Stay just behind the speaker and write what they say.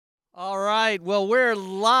right, well, we're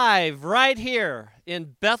live right here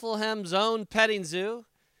in Bethlehem's own petting zoo.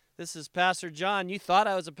 This is Pastor John. You thought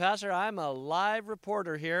I was a pastor. I'm a live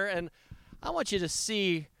reporter here, and I want you to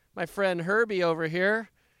see my friend Herbie over here.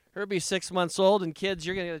 Herbie's 6 months old, and kids,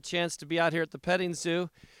 you're going to get a chance to be out here at the petting zoo.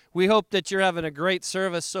 We hope that you're having a great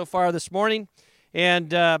service so far this morning,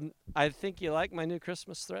 and I think you like my new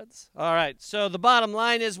Christmas threads. All right, so the bottom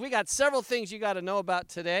line is we got several things you got to know about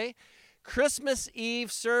today. Christmas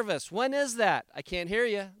Eve service. When is that? I can't hear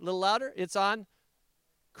you. A little louder. It's on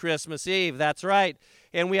Christmas Eve. That's right.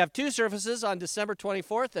 And we have two services on December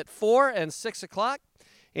 24th at 4 and 6 o'clock.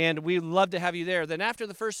 And we'd love to have you there. Then after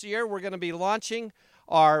the first year, we're going to be launching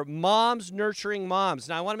our Moms Nurturing Moms.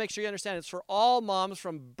 Now, I want to make sure you understand it's for all moms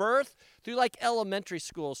from birth through like elementary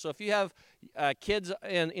school. So if you have kids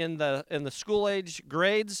in the school age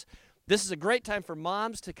grades, this is a great time for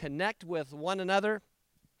moms to connect with one another.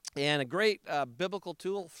 And a great biblical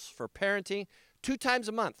tool for parenting, 2 times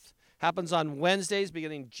a month. Happens on Wednesdays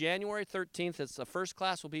beginning January 13th. It's the first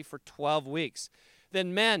class will be for 12 weeks.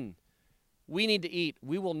 Then men, we need to eat.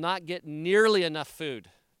 We will not get nearly enough food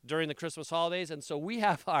during the Christmas holidays. And so we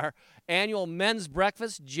have our annual men's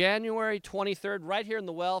breakfast, January 23rd, right here in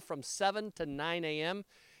the well from 7 to 9 a.m.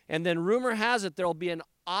 And then rumor has it there will be an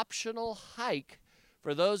optional hike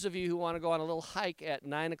for those of you who want to go on a little hike at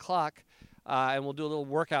 9 o'clock. And we'll do a little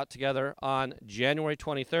workout together on January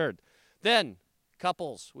 23rd. Then,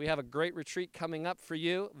 couples, we have a great retreat coming up for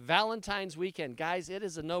you. Valentine's weekend. Guys, it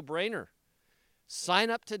is a no-brainer. Sign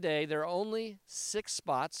up today. There are only 6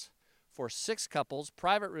 spots for 6 couples,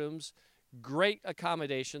 private rooms, great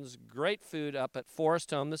accommodations, great food up at Forest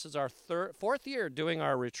Home. This is our 4th year doing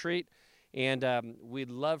our retreat, and we'd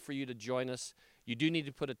love for you to join us. You do need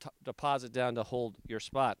to put a deposit down to hold your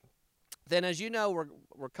spot. Then, as you know,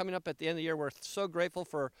 we're coming up at the end of the year. We're so grateful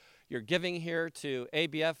for your giving here to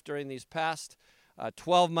ABF during these past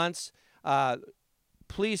 12 months.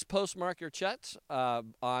 Please postmark your checks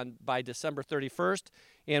by December 31st.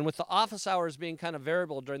 And with the office hours being kind of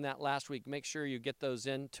variable during that last week, make sure you get those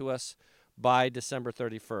in to us by December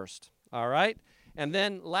 31st. All right? And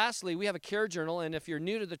then, lastly, we have a care journal. And if you're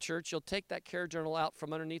new to the church, you'll take that care journal out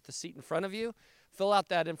from underneath the seat in front of you. Fill out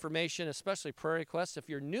that information, especially prayer requests. If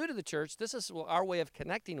you're new to the church, this is our way of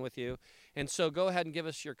connecting with you. And so go ahead and give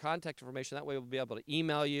us your contact information. That way we'll be able to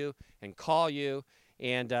email you and call you.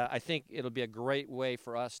 And I think it'll be a great way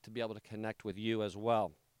for us to be able to connect with you as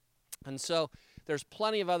well. And so there's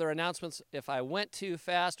plenty of other announcements. If I went too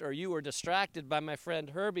fast or you were distracted by my friend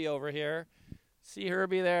Herbie over here, see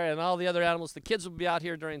Herbie there and all the other animals. The kids will be out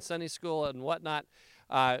here during Sunday school and whatnot.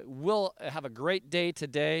 We'll have a great day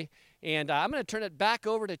today. And I'm going to turn it back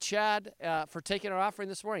over to Chad for taking our offering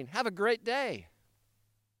this morning. Have a great day.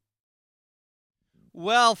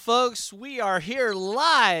 Well, folks, we are here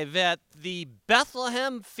live at the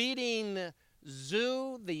Bethlehem Feeding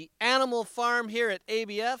Zoo, the animal farm here at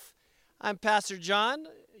ABF. I'm Pastor John.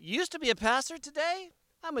 Used to be a pastor. Today,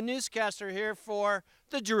 I'm a newscaster here for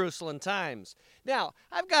the Jerusalem Times. Now,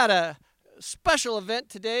 I've got a special event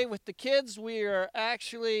today with the kids. We are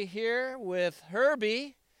actually here with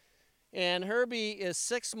Herbie. And Herbie is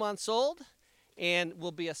 6 months old and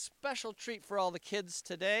will be a special treat for all the kids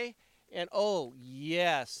today. And oh,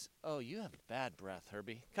 yes. Oh, you have bad breath,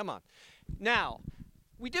 Herbie. Come on. Now,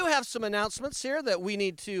 we do have some announcements here that we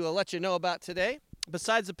need to let you know about today.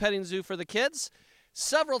 Besides the petting zoo for the kids,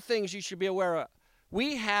 several things you should be aware of.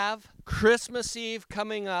 We have Christmas Eve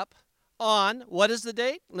coming up on, what is the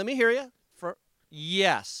date? Let me hear you.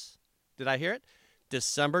 Yes. Did I hear it?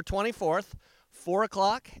 December 24th. 4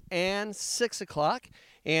 o'clock and 6 o'clock,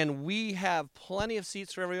 and we have plenty of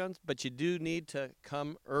seats for everyone, but you do need to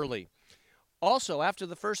come early. Also, after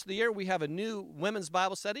the first of the year, we have a new women's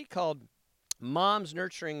Bible study called Moms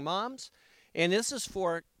Nurturing Moms, and this is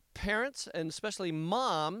for parents and especially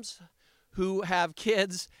moms who have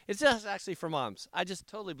kids. It's just actually for moms. I just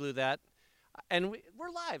totally blew that. And we're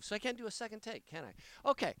live, so I can't do a second take, can I?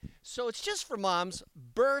 Okay, so it's just for moms,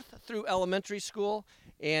 birth through elementary school,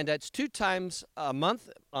 and it's 2 times a month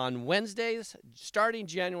on Wednesdays, starting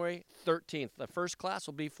January 13th. The first class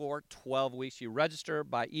will be for 12 weeks. You register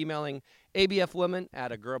by emailing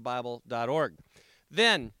abfwomen@agurabible.org.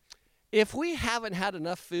 Then, if we haven't had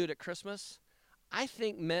enough food at Christmas, I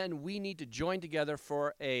think, men, we need to join together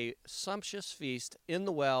for a sumptuous feast in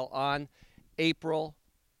the well on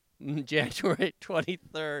January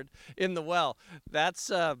 23rd in the well.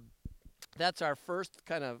 That's our first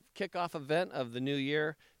kind of kickoff event of the new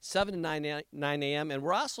year, 7 to 9 a.m. And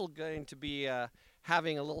we're also going to be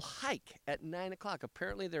having a little hike at 9 o'clock.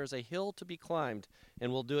 Apparently there's a hill to be climbed,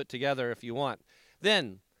 and we'll do it together if you want.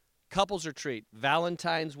 Then, couples retreat,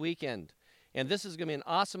 Valentine's weekend. And this is going to be an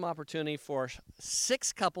awesome opportunity for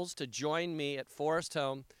 6 couples to join me at Forest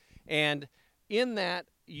Home. And in that,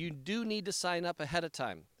 you do need to sign up ahead of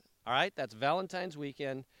time. All right, that's Valentine's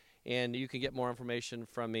weekend, and you can get more information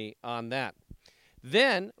from me on that.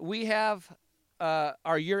 Then we have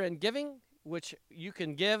our year-end giving, which you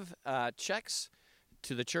can give checks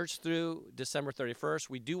to the church through December 31st.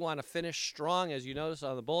 We do want to finish strong. As you notice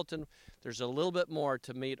on the bulletin, there's a little bit more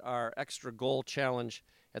to meet our extra goal challenge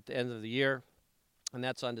at the end of the year, and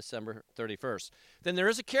that's on December 31st. Then there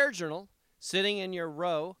is a care journal sitting in your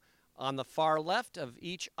row on the far left of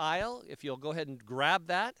each aisle. If you'll go ahead and grab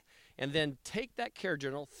that, and then take that care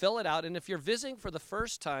journal, fill it out, and if you're visiting for the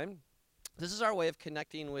first time, this is our way of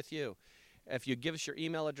connecting with you. If you give us your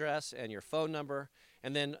email address and your phone number,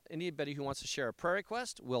 and then anybody who wants to share a prayer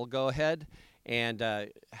request, we'll go ahead and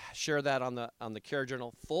share that on the care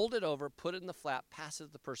journal, fold it over, put it in the flap, pass it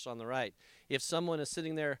to the person on the right. If someone is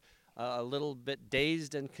sitting there a little bit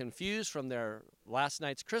dazed and confused from their last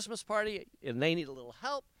night's Christmas party and they need a little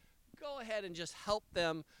help, go ahead and just help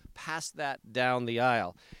them pass that down the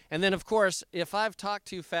aisle. And then, of course, if I've talked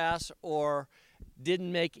too fast or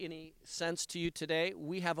didn't make any sense to you today,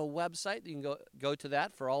 we have a website. You can go to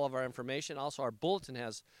that for all of our information. Also, our bulletin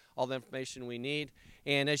has all the information we need.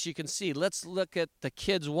 And as you can see, let's look at the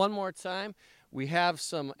kids one more time. We have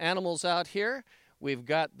some animals out here. We've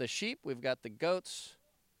got the sheep. We've got the goats.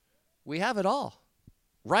 We have it all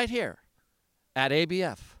right here at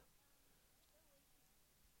ABF.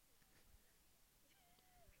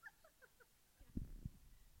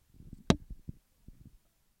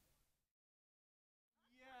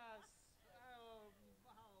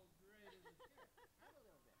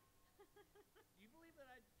 Do you believe that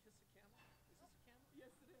I'd kiss a camel? Is this a camel?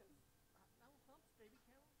 Yes, it is. No humps, baby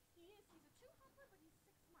camel? He is. He's a two-humper, but he's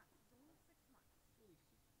 6 months. He's only 6 months. You'll totally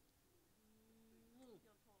kiss him. I can't believe you're going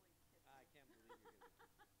to.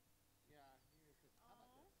 Yeah, you're just. How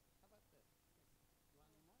about this? How about this?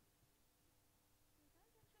 You want any more? He does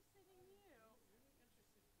interested in you. Really interested.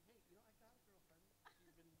 Hey, I got a girlfriend.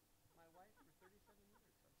 She's been my wife for 37 years.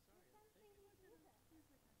 I'm sorry. Let them think he's with us. He's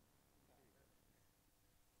with us. There you go.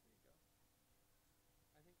 There you go.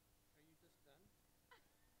 I think. Are you just done? I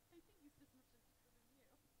think he's just much interested in you.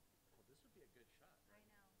 Well, this would be a good shot. I know.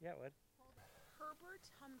 Yeah, it would. Herbert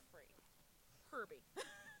Humphrey. Herbie.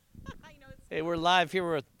 I know it's. Hey, we're live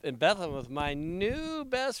here in Bethlehem with my new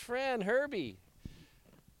best friend, Herbie.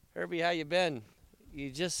 Herbie, how you been? You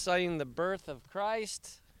just seen the birth of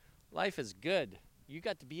Christ. Life is good. You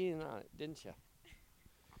got to be in on it, didn't you?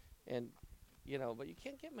 And, but you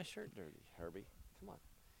can't get my shirt dirty, Herbie. Come on.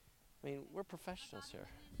 I mean, we're professionals here.